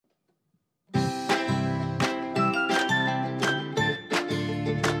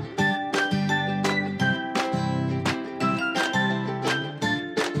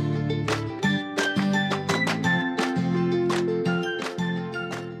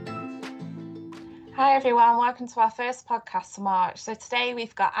Hi everyone, welcome to our first podcast for March. So today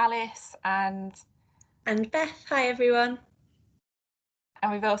we've got Alice and Beth. Hi everyone.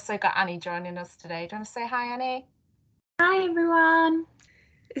 we've also got Annie joining us today. Do you want to say hi, Annie? Hi everyone.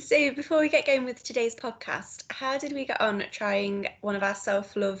 So before we get going with today's podcast, how did we get on trying one of our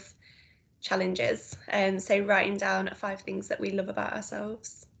self-love challenges? So writing down 5 things that we love about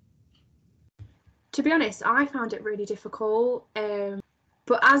ourselves. To be honest, I found it really difficult.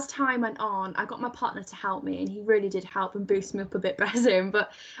 But as time went on, I got my partner to help me, and he really did help and boost me up a bit, bless him.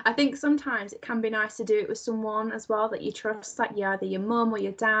 But I think sometimes it can be nice to do it with someone as well that you trust, like either your mum or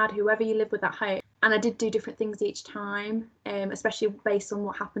your dad, whoever you live with at home. And I did do different things each time, especially based on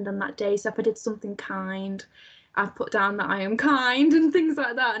what happened on that day. So if I did something kind, I've put down that I am kind and things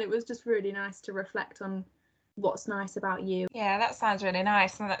like that. And it was just really nice to reflect on what's nice about you. Yeah, that sounds really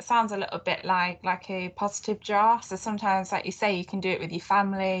nice, and that sounds a little bit like a positive jar. So sometimes, like you say, you can do it with your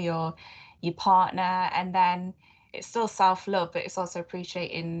family or your partner, and then it's still self-love, but it's also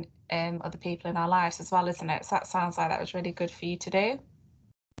appreciating other people in our lives as well, isn't it? So that sounds like that was really good for you to do.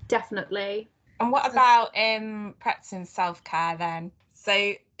 Definitely. And what about practicing self-care then?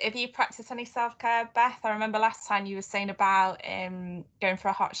 So have you practiced any self-care, Beth? I remember last time you were saying about going for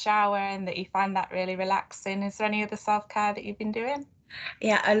a hot shower and that you find that really relaxing. Is there any other self-care that you've been doing?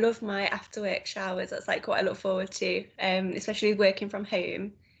 Yeah, I love my after work showers. That's like what I look forward to, especially working from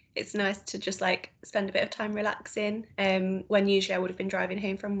home. It's nice to just like spend a bit of time relaxing when usually I would have been driving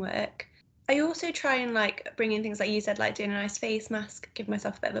home from work. I also try and like bring in things like you said, like doing a nice face mask, give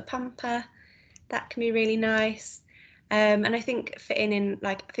myself a bit of a pamper. That can be really nice. And I think fitting in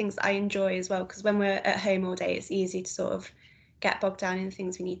like things that I enjoy as well, because when we're at home all day, it's easy to sort of get bogged down in the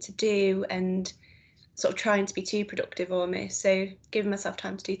things we need to do and sort of trying to be too productive almost. So giving myself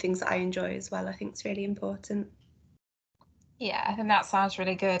time to do things that I enjoy as well, I think is really important. Yeah, I think that sounds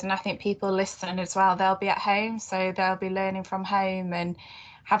really good. And I think people listening as well, they'll be at home, so they'll be learning from home and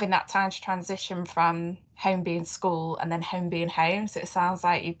having that time to transition from home being school and then home being home. So it sounds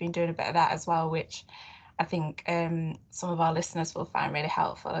like you've been doing a bit of that as well, which I think some of our listeners will find really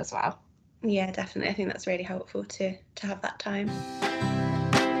helpful as well. Yeah, definitely. I think that's really helpful to have that time.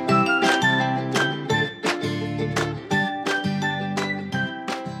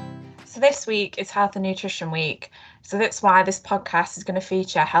 So this week is Health and Nutrition Week. So that's why this podcast is going to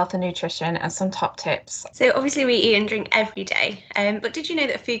feature health and nutrition and some top tips. So obviously we eat and drink every day, but did you know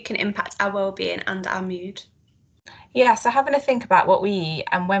that food can impact our well-being and our mood? Yeah, so having a think about what we eat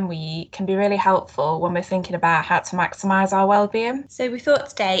and when we eat can be really helpful when we're thinking about how to maximise our well-being. So we thought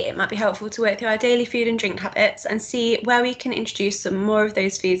today it might be helpful to work through our daily food and drink habits and see where we can introduce some more of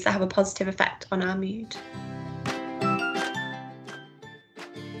those foods that have a positive effect on our mood.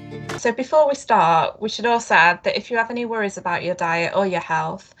 So before we start, we should also add that if you have any worries about your diet or your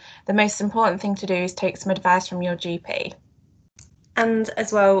health, the most important thing to do is take some advice from your GP. And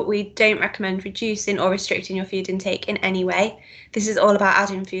as well, we don't recommend reducing or restricting your food intake in any way. This is all about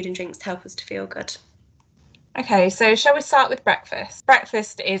adding food and drinks to help us to feel good. Okay, so shall we start with breakfast?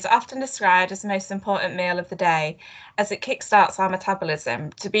 Breakfast is often described as the most important meal of the day as it kickstarts our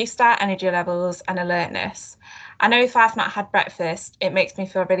metabolism to boost our energy levels and alertness. I know if I've not had breakfast, it makes me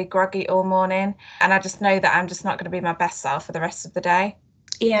feel really groggy all morning, and I just know that I'm just not going to be my best self for the rest of the day.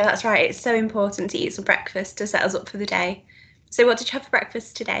 Yeah, that's right. It's so important to eat some breakfast to set us up for the day. So what did you have for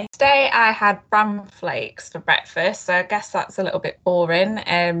breakfast today? Today I had bran flakes for breakfast, so I guess that's a little bit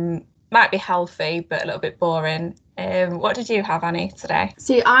boring. Might be healthy, but a little bit boring. What did you have, Annie, today?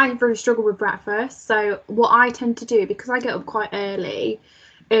 See, I really struggle with breakfast. So what I tend to do, because I get up quite early,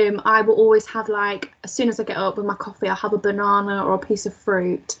 I will always have, like, as soon as I get up with my coffee, I'll have a banana or a piece of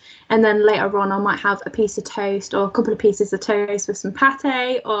fruit. And then later on, I might have a piece of toast or a couple of pieces of toast with some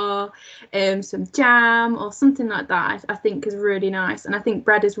pate or some jam or something like that. I think is really nice. And I think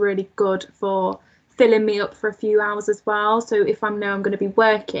bread is really good for filling me up for a few hours as well. So if I know I'm going to be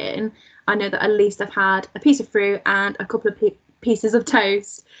working, I know that at least I've had a piece of fruit and a couple of pieces of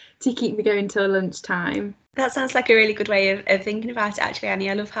toast to keep me going till lunchtime. That sounds like a really good way of thinking about it, actually, Annie.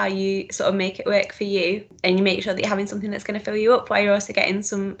 I love how you sort of make it work for you and you make sure that you're having something that's going to fill you up while you're also getting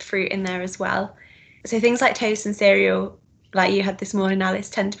some fruit in there as well. So things like toast and cereal, like you had this morning, Alice,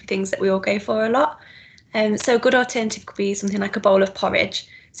 tend to be things that we all go for a lot. So a good alternative could be something like a bowl of porridge.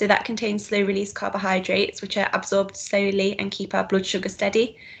 So that contains slow release carbohydrates, which are absorbed slowly and keep our blood sugar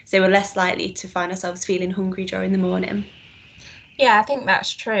steady. So we're less likely to find ourselves feeling hungry during the morning. Yeah, I think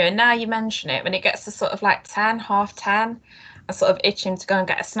that's true. And now you mention it, when it gets to sort of like 10, half 10, I'm sort of itching to go and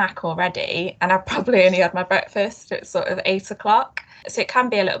get a snack already. And I've probably only had my breakfast at sort of 8 o'clock. So it can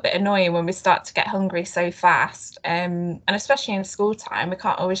be a little bit annoying when we start to get hungry so fast. And especially in school time, we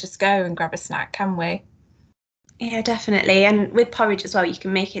can't always just go and grab a snack, can we? Yeah, definitely. And with porridge as well, you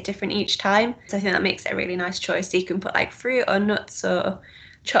can make it different each time. So I think that makes it a really nice choice. So you can put like fruit or nuts or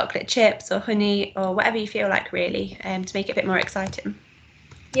chocolate chips or honey or whatever you feel like, really, to make it a bit more exciting.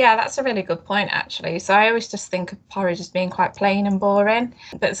 Yeah, that's a really good point, actually. So I always just think of porridge as being quite plain and boring,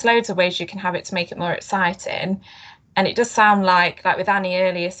 but there's loads of ways you can have it to make it more exciting. And it does sound like with Annie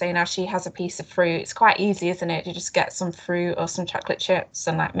earlier saying how she has a piece of fruit, it's quite easy, isn't it, to just get some fruit or some chocolate chips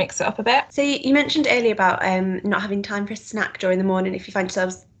and like mix it up a bit. So you mentioned earlier about not having time for a snack during the morning if you find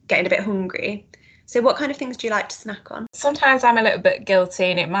yourselves getting a bit hungry. So what kind of things do you like to snack on? Sometimes I'm a little bit guilty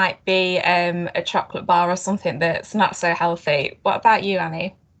and it might be a chocolate bar or something that's not so healthy. What about you,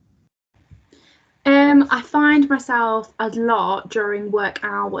 Annie? I find myself a lot during work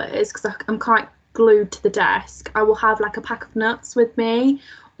hours because I'm quite glued to the desk. I will have like a pack of nuts with me,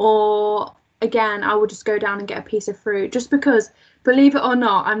 or again, I will just go down and get a piece of fruit just because, believe it or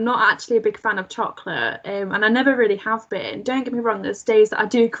not, I'm not actually a big fan of chocolate, and I never really have been. Don't get me wrong, there's days that I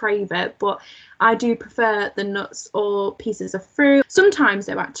do crave it, but I do prefer the nuts or pieces of fruit. Sometimes,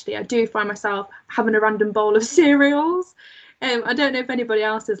 though, actually, I do find myself having a random bowl of cereals. I don't know if anybody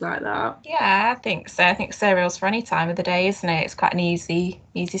else is like that. Yeah, I think so. I think cereal's for any time of the day, isn't it? It's quite an easy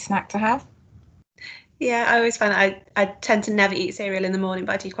snack to have. Yeah, I always find that I tend to never eat cereal in the morning,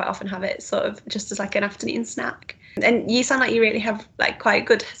 but I do quite often have it sort of just as like an afternoon snack. And you sound like you really have like quite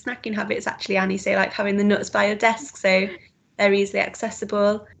good snacking habits, actually, Annie. So like having the nuts by your desk, so they're easily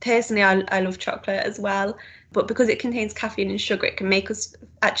accessible. Personally, I love chocolate as well, but because it contains caffeine and sugar, it can make us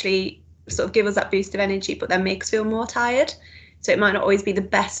actually sort of give us that boost of energy, but then make us feel more tired. So it might not always be the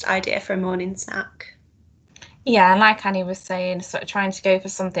best idea for a morning snack. Yeah, and like Annie was saying, sort of trying to go for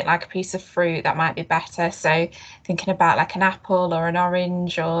something like a piece of fruit that might be better. So thinking about like an apple or an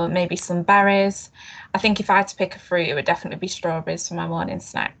orange or maybe some berries. I think if I had to pick a fruit, it would definitely be strawberries for my morning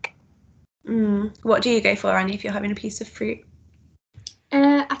snack. What do you go for, Annie, if you're having a piece of fruit?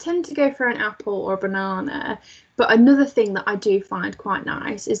 I tend to go for an apple or a banana, but another thing that I do find quite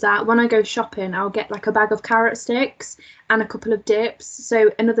nice is that when I go shopping, I'll get like a bag of carrot sticks and a couple of dips. So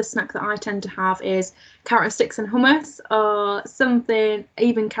another snack that I tend to have is carrot sticks and hummus or something,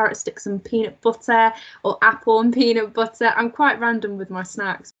 even carrot sticks and peanut butter or apple and peanut butter. I'm quite random with my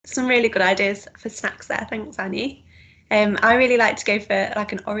snacks. Some really good ideas for snacks there. Thanks, Annie. I really like to go for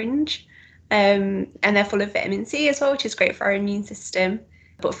like an orange. And they're full of vitamin C as well, which is great for our immune system.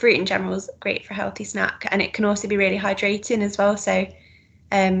 But fruit in general is great for a healthy snack, and it can also be really hydrating as well. So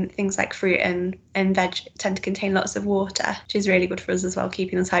things like fruit and veg tend to contain lots of water, which is really good for us as well,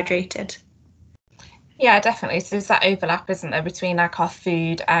 keeping us hydrated. Yeah, definitely. So there's that overlap, isn't there, between like our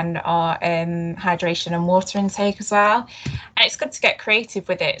food and our hydration and water intake as well. And it's good to get creative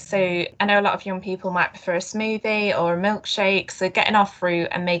with it. So I know a lot of young people might prefer a smoothie or a milkshake. So getting our fruit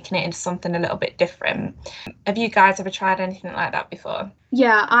and making it into something a little bit different. Have you guys ever tried anything like that before?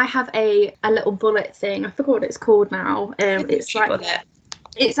 Yeah, I have a little bullet thing. I forgot what it's called now. It's like bullet.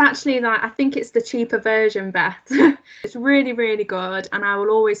 It's actually like, I think it's the cheaper version, Beth. It's really, really good, and I will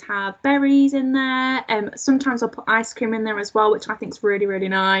always have berries in there. Sometimes I'll put ice cream in there as well, which I think is really, really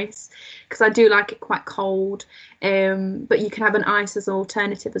nice because I do like it quite cold. But you can have an ice as an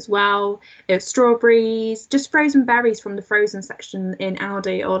alternative as well. Strawberries, just frozen berries from the frozen section in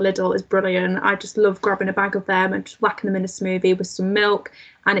Aldi or Lidl is brilliant. I just love grabbing a bag of them and just whacking them in a smoothie with some milk,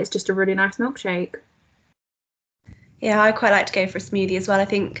 and it's just a really nice milkshake. Yeah, I quite like to go for a smoothie as well. I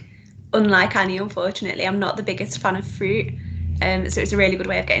think, unlike Annie, unfortunately, I'm not the biggest fan of fruit. So it's a really good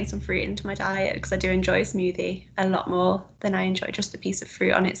way of getting some fruit into my diet because I do enjoy a smoothie a lot more than I enjoy just a piece of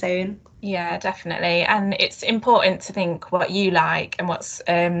fruit on its own. Yeah, definitely. And it's important to think what you like and what's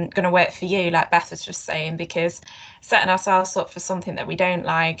going to work for you, like Beth was just saying, because setting ourselves up for something that we don't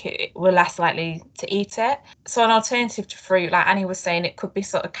like, we're less likely to eat it. So an alternative to fruit, like Annie was saying, it could be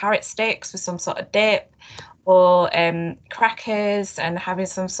sort of carrot sticks with some sort of dip, or crackers and having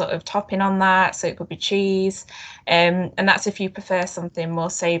some sort of topping on that, so it could be cheese, and that's if you prefer something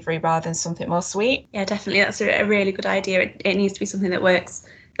more savoury rather than something more sweet. Yeah, definitely, that's a really good idea. It needs to be something that works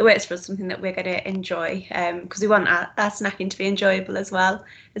for us, something that we're going to enjoy, because we want our snacking to be enjoyable as well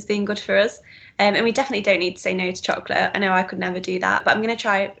as being good for us. And we definitely don't need to say no to chocolate. I know I could never do that, but I'm going to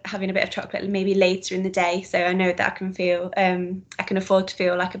try having a bit of chocolate maybe later in the day, so I know that I can afford to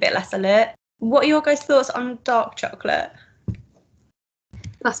feel like a bit less alert. What are your guys' thoughts on dark chocolate?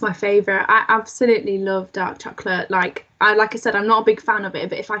 That's my favourite. I absolutely love dark chocolate. Like, like I said, I'm not a big fan of it,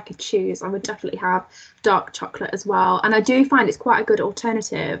 but if I could choose, I would definitely have dark chocolate as well. And I do find it's quite a good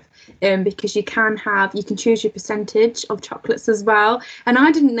alternative, because you can choose your percentage of chocolates as well. And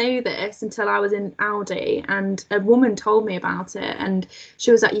I didn't know this until I was in Aldi, and a woman told me about it, and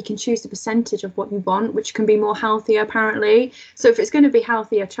she was like, you can choose the percentage of what you want, which can be more healthier apparently. So if it's going to be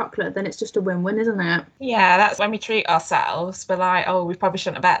healthier chocolate, then it's just a win-win, isn't it? Yeah, that's when we treat ourselves. We're like, oh, we probably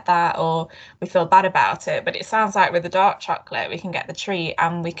shouldn't have ate that, or we feel bad about it. But it sounds like with the dark chocolate, we can get the treat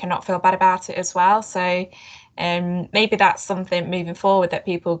and we cannot feel bad about it as well. So maybe that's something moving forward that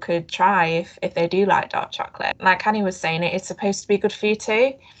people could try if they do like dark chocolate. Like Annie was saying, it's supposed to be good for you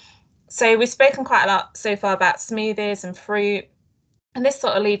too. So we've spoken quite a lot so far about smoothies and fruit. And this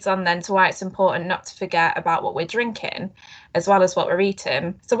sort of leads on then to why it's important not to forget about what we're drinking as well as what we're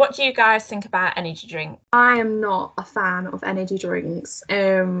eating. So what do you guys think about energy drink? I am not a fan of energy drinks,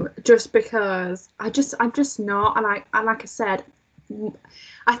 just because I'm just not. Like I said,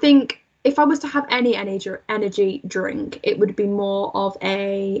 I think if I was to have any energy drink, it would be more of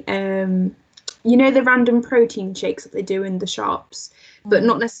a the random protein shakes that they do in the shops. But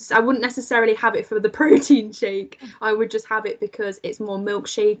not necessarily. I wouldn't necessarily have it for the protein shake. I would just have it because it's more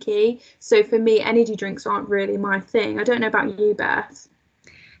milkshakey. So for me, energy drinks aren't really my thing. I don't know about you, Beth.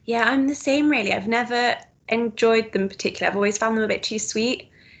 Yeah, I'm the same really. I've never enjoyed them particularly. I've always found them a bit too sweet.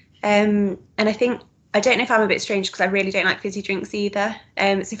 And I think, I don't know if I'm a bit strange because I really don't like fizzy drinks either.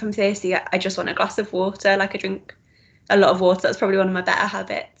 So if I'm thirsty, I just want a glass of water. Like I drink a lot of water. That's probably one of my better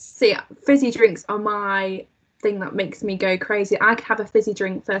habits. See, fizzy drinks are my thing that makes me go crazy. I could have a fizzy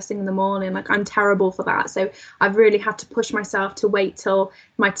drink first thing in the morning. Like I'm terrible for that. So I've really had to push myself to wait till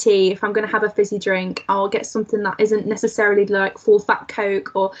my tea. If I'm going to have a fizzy drink, I'll get something that isn't necessarily like full fat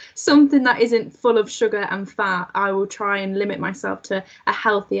Coke or something that isn't full of sugar and fat. I will try and limit myself to a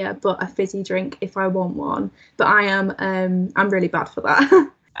healthier but a fizzy drink if I want one. But I'm really bad for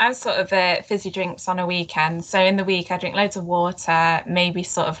that. I'm sort of fizzy drinks on a weekend. So in the week, I drink loads of water, maybe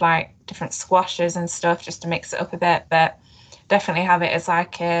sort of like different squashes and stuff just to mix it up a bit. But definitely have it as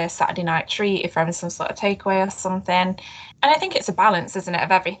like a Saturday night treat if we're having some sort of takeaway or something. And I think it's a balance, isn't it,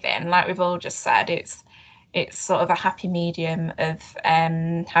 of everything? Like we've all just said, it's sort of a happy medium of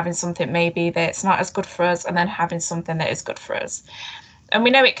having something maybe that's not as good for us and then having something that is good for us. And we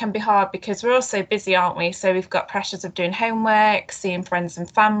know it can be hard because we're all so busy, aren't we? So we've got pressures of doing homework, seeing friends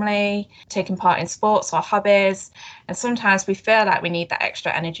and family, taking part in sports or hobbies. And sometimes we feel like we need that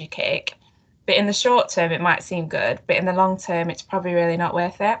extra energy kick. But in the short term, it might seem good. But in the long term, it's probably really not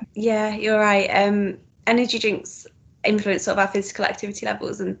worth it. Yeah, you're right. Energy drinks influence sort of our physical activity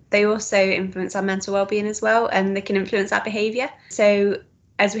levels, and they also influence our mental well-being as well. And they can influence our behaviour. So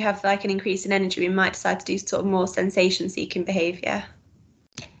as we have like an increase in energy, we might decide to do sort of more sensation-seeking behaviour.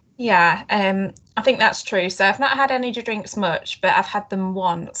 Yeah, I think that's true. So I've not had energy drinks much, but I've had them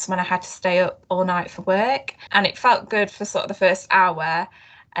once when I had to stay up all night for work, and it felt good for sort of the first hour,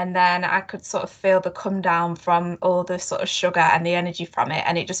 and then I could sort of feel the come down from all the sort of sugar and the energy from it,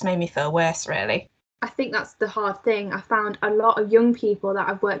 and it just made me feel worse, really. I think that's the hard thing. I found a lot of young people that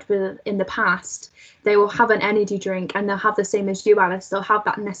I've worked with in the past, they will have an energy drink and they'll have the same as you, Alice. They'll have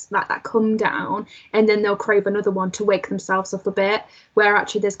that come down and then they'll crave another one to wake themselves up a bit. Where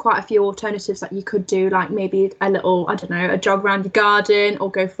actually there's quite a few alternatives that you could do, like maybe a little, I don't know, a jog around your garden or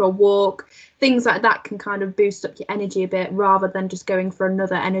go for a walk. Things like that can kind of boost up your energy a bit rather than just going for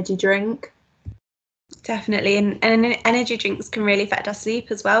another energy drink. Definitely. And energy drinks can really affect our sleep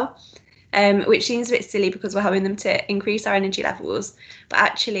as well. Which seems a bit silly because we're having them to increase our energy levels. But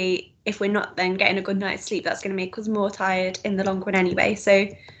actually, if we're not then getting a good night's sleep, that's going to make us more tired in the long run anyway. So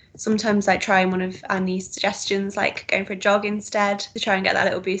sometimes like trying one of Annie's suggestions, like going for a jog instead to try and get that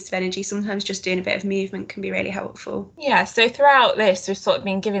little boost of energy. Sometimes just doing a bit of movement can be really helpful. Yeah, so throughout this, we've sort of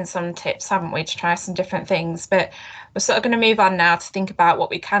been given some tips, haven't we, to try some different things. But we're sort of going to move on now to think about what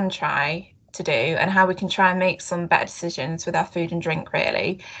we can try to do and how we can try and make some better decisions with our food and drink,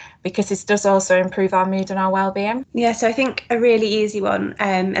 really, because this does also improve our mood and our well-being. Yeah, so I think a really easy one,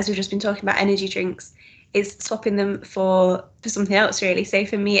 as we've just been talking about energy drinks, is swapping them for something else, really. So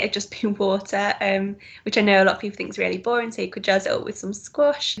for me, it'd just be water, which I know a lot of people think is really boring. So you could jazz it up with some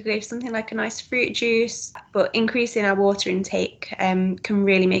squash, you could go for something like a nice fruit juice. But increasing our water intake can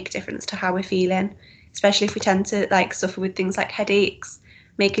really make a difference to how we're feeling, especially if we tend to like suffer with things like headaches.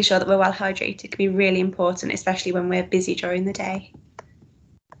 Making sure that we're well hydrated can be really important, especially when we're busy during the day.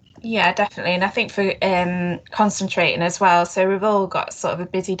 Yeah, definitely. And I think for concentrating as well. So we've all got sort of a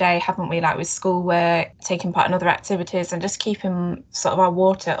busy day, haven't we? Like with schoolwork, taking part in other activities, and just keeping sort of our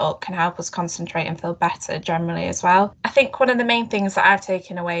water up can help us concentrate and feel better generally as well. I think one of the main things that I've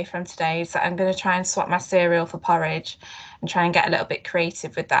taken away from today is that I'm going to try and swap my cereal for porridge and try and get a little bit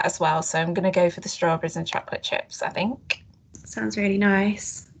creative with that as well. So I'm going to go for the strawberries and chocolate chips, I think. Sounds really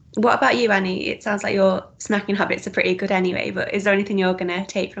nice. What about you, Annie? It sounds like your snacking habits are pretty good anyway, but is there anything you're going to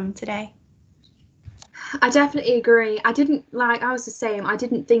take from today? I definitely agree. I was the same. I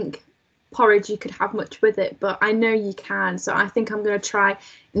didn't think porridge you could have much with it, but I know you can. So I think I'm going to try,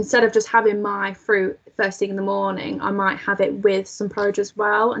 instead of just having my fruit first thing in the morning, I might have it with some porridge as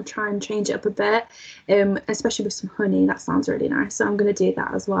well and try and change it up a bit, especially with some honey. That sounds really nice. So I'm going to do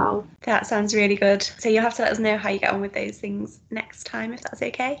that as well. That sounds really good. So you'll have to let us know how you get on with those things next time, if that's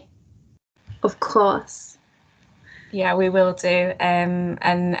okay. Of course. Yeah, we will do.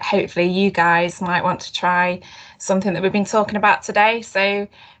 And hopefully you guys might want to try something that we've been talking about today. So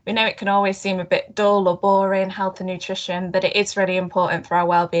we know it can always seem a bit dull or boring, health and nutrition, but it is really important for our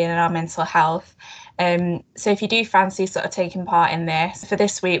well-being and our mental health. So if you do fancy sort of taking part in this, for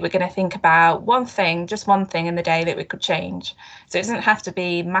this week, we're going to think about just one thing in the day that we could change. So it doesn't have to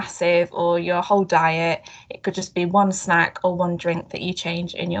be massive or your whole diet. It could just be one snack or one drink that you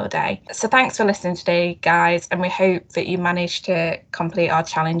change in your day. So thanks for listening today, guys, and we hope that you managed to complete our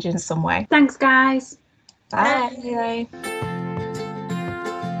challenge in some way. Thanks, guys. Bye.